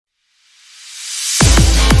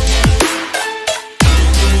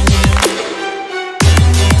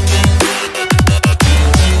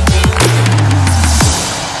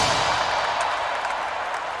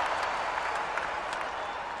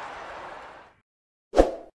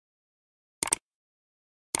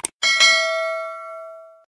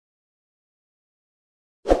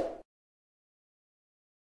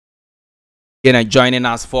And joining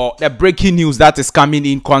us for the breaking news that is coming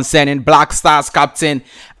in concerning Black Stars captain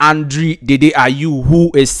Dede Ayew,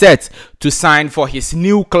 who is set to sign for his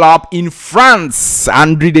new club in France.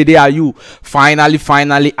 Dede Ayew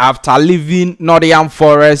finally after leaving Nottingham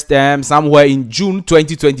Forest somewhere in June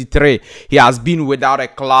 2023, he has been without a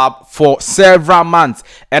club for several months,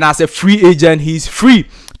 and as a free agent he is free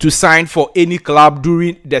to sign for any club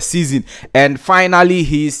during the season, and finally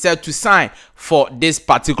he is set to sign for this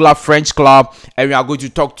particular French club. And we are going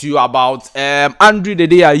to talk to you about Dede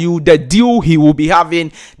Ayew, the deal he will be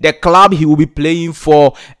having, the club he will be playing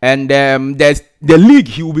for, and there's the league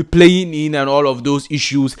he will be playing in, and all of those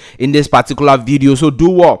issues in this particular video. So do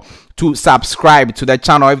well to subscribe to the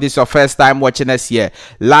channel if this is your first time watching us here.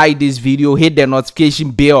 Like this video, hit the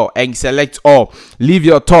notification bell and select all. Leave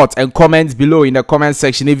your thoughts and comments below in the comment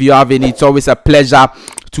section if you have any. It's always a pleasure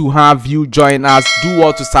to have you join us. Do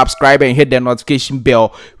well to subscribe and hit the notification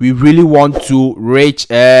bell. We really want to reach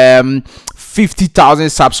 50,000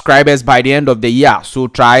 subscribers by the end of the year, so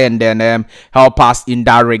try and then help us in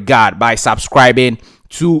that regard by subscribing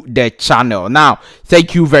to the channel. Now,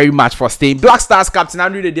 thank you very much for staying. Black Stars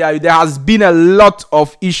captain Dede Ayew, there has been a lot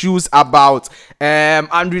of issues about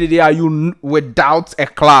Dede Ayew without a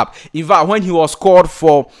club. In fact, when he was called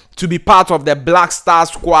for to be part of the Black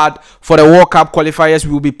Stars squad for the World Cup qualifiers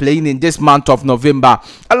we will be playing in this month of November,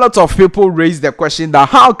 a lot of people raised the question that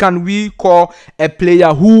how can we call a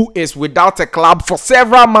player who is without a club for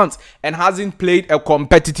several months and hasn't played a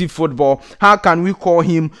competitive football, how can we call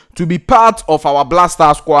him to be part of our Black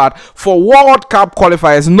Stars squad for World Cup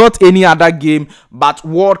qualifiers, not any other game but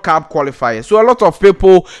World Cup qualifiers? So a lot of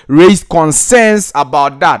people raised concerns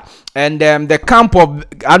about that, and the camp of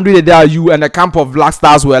Dede Ayew and the camp of Black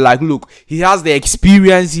Stars were like, look, he has the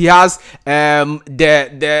experience, he has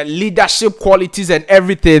the leadership qualities and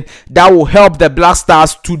everything that will help the Black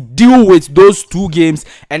Stars to deal with those two games,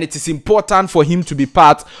 and it is important for him to be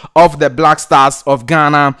part of the Black Stars of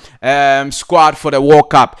Ghana squad for the World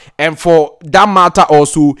Cup. And for that matter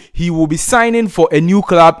also, he will be signing for a new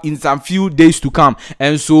club in some few days to come,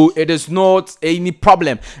 and so it is not any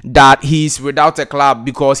problem that he is without a club,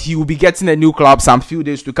 because he will be getting a new club some few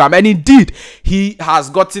days to come. And indeed, he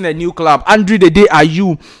has gotten a new club. Dede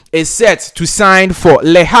Ayew is set to sign for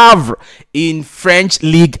Le Havre in French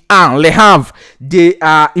Ligue 1. Le Havre, they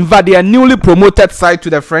are, in fact, they are newly promoted side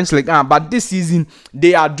to the French Ligue 1, but this season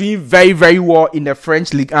they are doing very well in the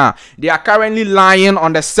French Ligue 1. They are currently lying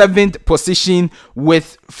on the 7th position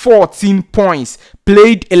with 14 points,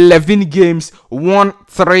 played 11 games, won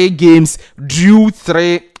 3 games, drew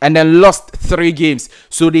 3, and then lost 3 games.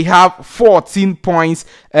 So they have 14 points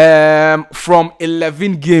from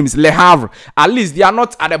 11 games. Le Havre, at least they are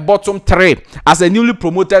not at the bottom 3. As a newly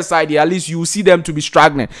promoted side, at least you see them to be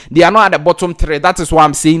struggling. They are not at the bottom 3. That is why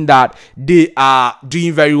I'm saying that they are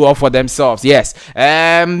doing very well for themselves. Yes.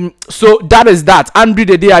 So that is that.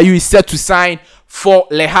 Dede Ayew is set to sign for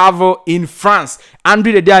Le Havre in France.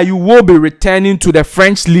 Dede Ayew will be returning to the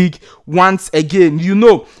French league once again. You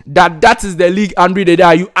know that is the league Dede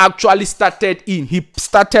Ayew actually started in. He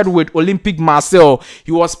started with Olympique Marseille.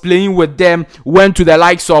 He was playing with them, went to the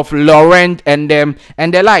likes of Laurent and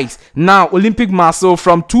the likes. Now Olympique Marseille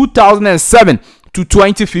from 2007 to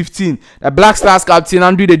 2015, the Black Stars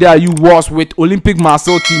captain Dede Ayew was with Olympique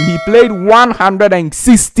Marseille team. He played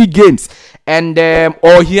 160 games, and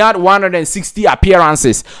or he had 160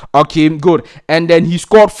 appearances. Okay, good. And then he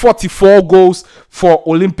scored 44 goals for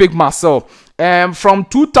Olympique Marseille. From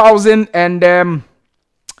 2000 and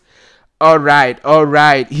all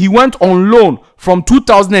right. He went on loan from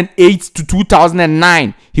 2008 to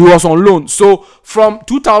 2009. He was on loan. So from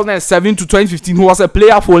 2007 to 2015, he was a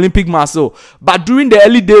player for Olympique Marseille. But during the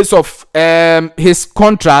early days of his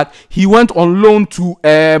contract, he went on loan to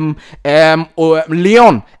Lorraine.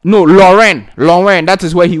 That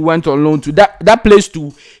is where he went on loan to. That place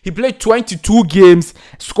too. He played 22 games,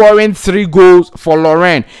 scoring 3 goals for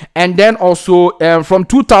Lorraine. And then also from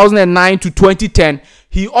 2009 to 2010,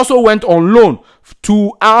 he also went on loan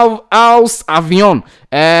to Ayew.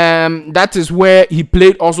 That is where he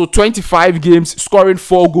played also 25 games, scoring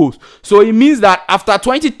 4 goals. So it means that after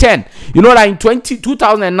 2010, you know that in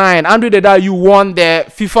 2009, Dede Ayew won the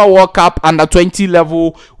FIFA World Cup under 20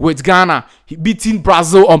 level with Ghana, beating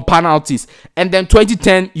Brazil on penalties. And then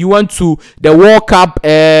 2010, you went to the World Cup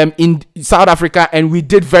in South Africa, and we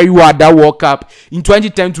did very well at that World Cup. In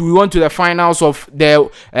 2010, we went to the finals of the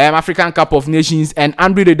African Cup of Nations, and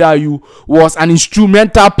Dede Ayew was an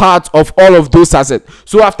instrumental part of all of those assets.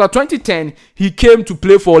 So after 2010, he came to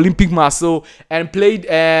play for Olympique Marseille and played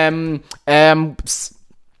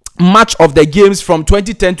much of the games from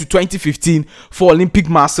 2010 to 2015 for Olympic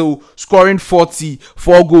Marseille, scoring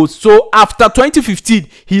 44 goals. So after 2015,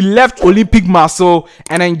 he left Olympic Marseille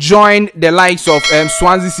and then joined the likes of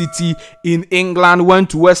Swansea City in England, went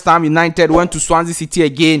to West Ham United, went to Swansea City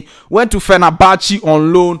again, went to Fenerbahce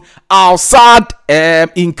on loan, Al Sadd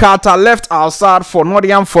in Qatar, left Al Sadd for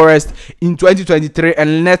Nottingham Forest in 2023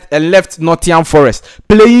 and left Nottingham Forest,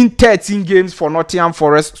 playing 13 games for Nottingham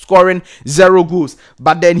Forest, scoring 0 goals.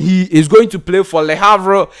 But then he is going to play for Le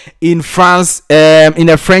Havre in France, in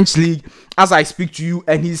the French league, as I speak to you,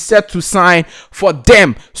 and he's set to sign for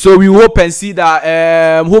them. So we hope and see that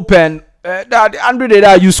that Andre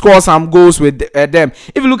Dede you score some goals with them.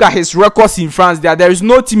 If you look at his records in France, there is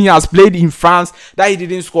no team he has played in France that he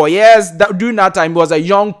didn't score. Yes, during that time he was a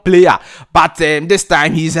young player, but this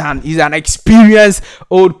time he's an experienced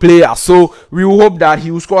old player. So we hope that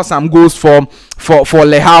he will score some goals for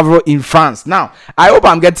Le Havre in France. Now I hope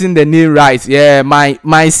I'm getting the name right. Yeah,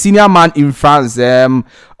 my senior man in France.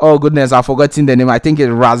 Oh goodness, I've forgotten the name. I think it's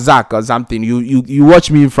Razak or something. You watch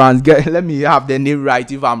me in France. Let me have the name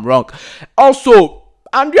right if I'm wrong. Also,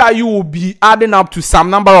 Ayew will be adding up to some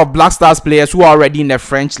number of Black Stars players who are already in the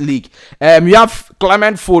French league. We have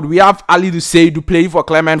Clement Ford, we have Ali Duseidou playing for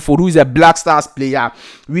Clement Ford, who is a Black Stars player.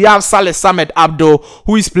 We have Saleh Samed Abdo,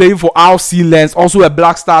 who is playing for RC Lens, also a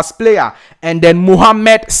Black Stars player. And then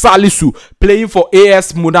Mohamed Salisu playing for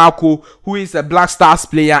AS Monaco, who is a Black Stars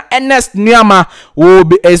player. Ernest Niama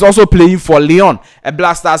is also playing for Lyon, a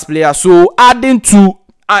Black Stars player. So adding to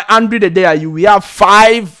Andre Dede, we have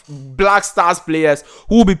 5 Black Stars players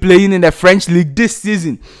who will be playing in the French league this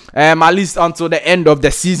season, at least until the end of the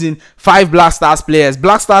season. 5 Black Stars players.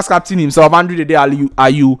 Black Stars captain himself, Andre Dede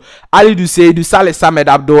Ayew, Ali Duseidou, Saleh Samed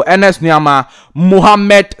Abdo, Ernest Niama,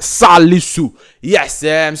 Mohamed Salisu. Yes,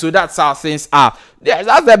 so that's how things are. Yes,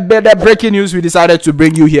 that's the breaking news we decided to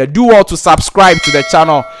bring you here. Do well to subscribe to the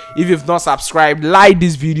channel if you've not subscribed. Like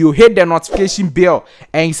this video, hit the notification bell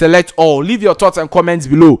and select all. Leave your thoughts and comments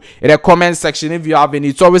below in the comment section if you have any.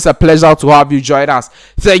 It's always a pleasure to have you join us.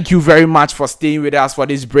 Thank you very much for staying with us for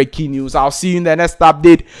this breaking news. I'll see you in the next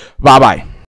update. Bye bye.